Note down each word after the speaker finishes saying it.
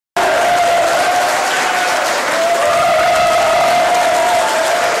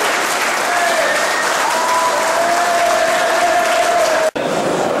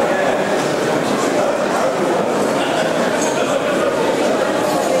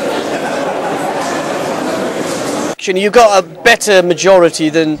action. You got a better majority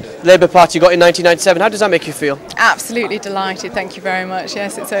than Labour Party got in 1997. How does that make you feel? Absolutely delighted, thank you very much.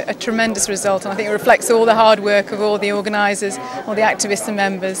 Yes, it's a tremendous result, and I think it reflects all the hard work of all the organisers, all the activists and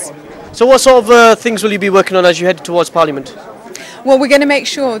members. So what sort of things will you be working on as you head towards Parliament? Well, we're going to make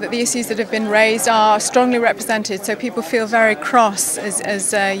sure that the issues that have been raised are strongly represented, so people feel very cross,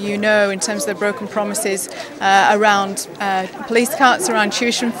 as you know, in terms of the broken promises around police cuts, around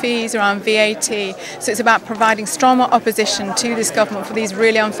tuition fees, around VAT. So it's about providing strong opposition to this government for these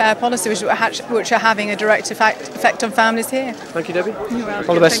really unfair policies which are having a direct effect on families here. Thank you, Debbie. You're welcome.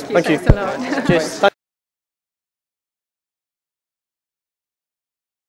 All the best. Thank you. Thank you. Thanks a lot. Cheers.